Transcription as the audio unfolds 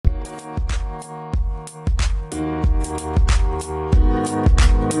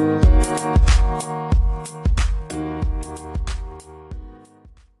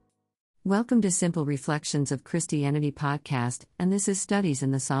Welcome to Simple Reflections of Christianity podcast, and this is Studies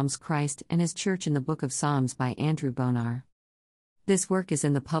in the Psalms Christ and His Church in the Book of Psalms by Andrew Bonar. This work is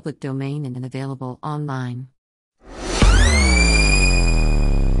in the public domain and available online.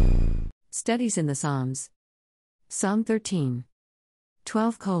 Studies in the Psalms. Psalm 13.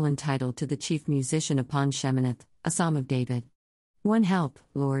 12 titled To the Chief Musician upon Sheminith, a Psalm of David. 1 Help,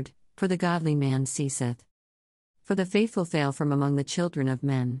 Lord, for the godly man ceaseth. For the faithful fail from among the children of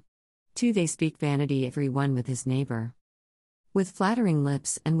men. 2 They speak vanity every one with his neighbor. With flattering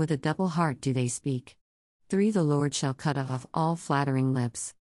lips and with a double heart do they speak. 3 The Lord shall cut off all flattering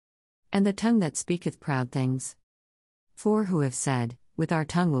lips. And the tongue that speaketh proud things. 4 Who have said, with our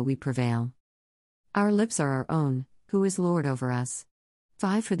tongue will we prevail. Our lips are our own, who is Lord over us.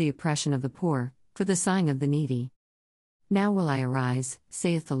 5 For the oppression of the poor, for the sighing of the needy. Now will I arise,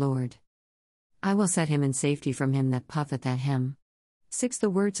 saith the Lord. I will set him in safety from him that puffeth at him. 6 The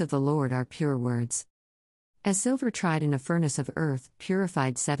words of the Lord are pure words. As silver tried in a furnace of earth,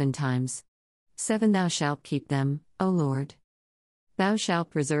 purified 7 times. 7 Thou shalt keep them, O Lord. Thou shalt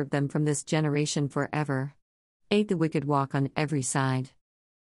preserve them from this generation forever. 8 The wicked walk on every side,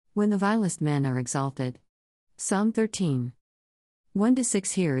 when the vilest men are exalted. Psalm 13.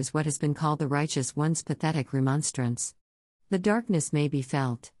 1-6 Here is what has been called the righteous one's pathetic remonstrance. The darkness may be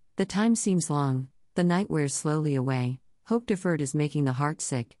felt, the time seems long, the night wears slowly away. Hope deferred is making the heart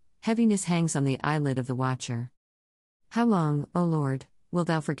sick, heaviness hangs on the eyelid of the watcher. How long, O Lord, wilt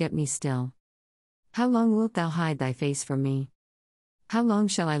thou forget me still? How long wilt thou hide thy face from me? How long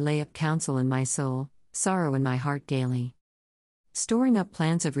shall I lay up counsel in my soul, sorrow in my heart daily? Storing up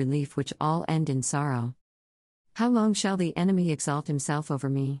plans of relief which all end in sorrow. How long shall the enemy exalt himself over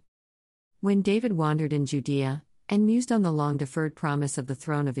me? When David wandered in Judea, and mused on the long-deferred promise of the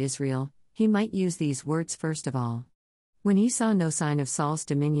throne of Israel, he might use these words first of all. When he saw no sign of Saul's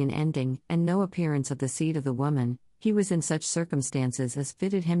dominion ending, and no appearance of the seed of the woman, he was in such circumstances as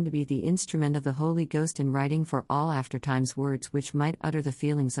fitted him to be the instrument of the Holy Ghost in writing for all aftertimes words which might utter the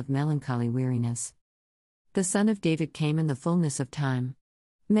feelings of melancholy weariness. The Son of David came in the fullness of time.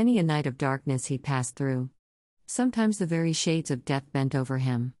 Many a night of darkness he passed through. Sometimes the very shades of death bent over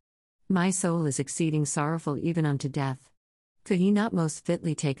him. My soul is exceeding sorrowful even unto death. Could he not most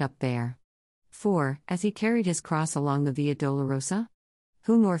fitly take up there? 4 As he carried his cross along the Via Dolorosa?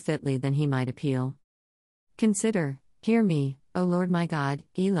 Who more fitly than he might appeal? Consider, hear me, O Lord my God,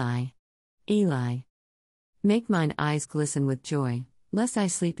 Eli. Eli. Make mine eyes glisten with joy, lest I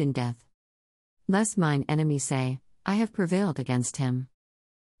sleep in death. Lest mine enemies say, I have prevailed against him.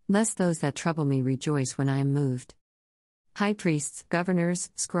 Lest those that trouble me rejoice when I am moved. High priests, governors,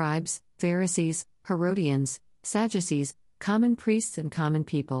 scribes, Pharisees, Herodians, Sadducees, common priests and common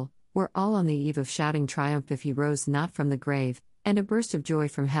people, were all on the eve of shouting triumph if he rose not from the grave, and a burst of joy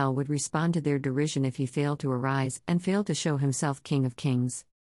from hell would respond to their derision if he failed to arise and failed to show himself King of Kings.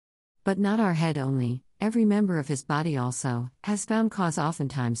 But not our head only, every member of his body also, has found cause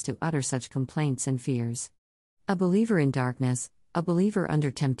oftentimes to utter such complaints and fears. A believer in darkness, a believer under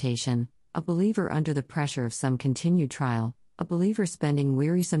temptation, a believer under the pressure of some continued trial, a believer spending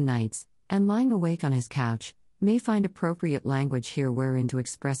wearisome nights, and lying awake on his couch, may find appropriate language here wherein to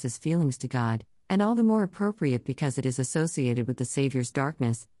express his feelings to God, and all the more appropriate because it is associated with the Saviour's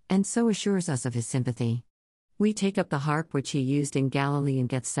darkness, and so assures us of his sympathy. We take up the harp which he used in Galilee and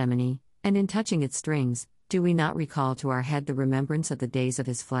Gethsemane, and in touching its strings, do we not recall to our head the remembrance of the days of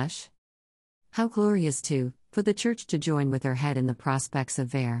his flesh? How glorious, too, for the Church to join with her head in the prospects of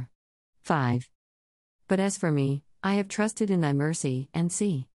Ver. 5 But as for me, I have trusted in thy mercy, and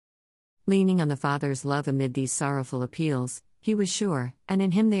see. Leaning on the Father's love amid these sorrowful appeals, he was sure, and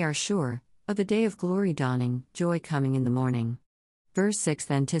in him they are sure, of the day of glory dawning, joy coming in the morning. Verse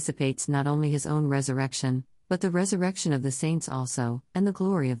 6 anticipates not only his own resurrection, but the resurrection of the saints also, and the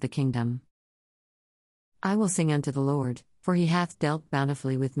glory of the kingdom. I will sing unto the Lord, for he hath dealt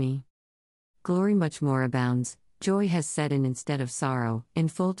bountifully with me. Glory much more abounds, joy has set in instead of sorrow, in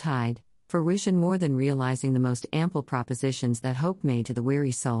full tide, fruition more than realizing the most ample propositions that hope made to the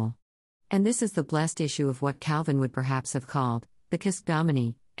weary soul. And this is the blessed issue of what Calvin would perhaps have called, the Quis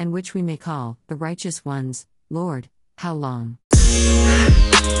Domini, and which we may call, the righteous ones, Lord, how long?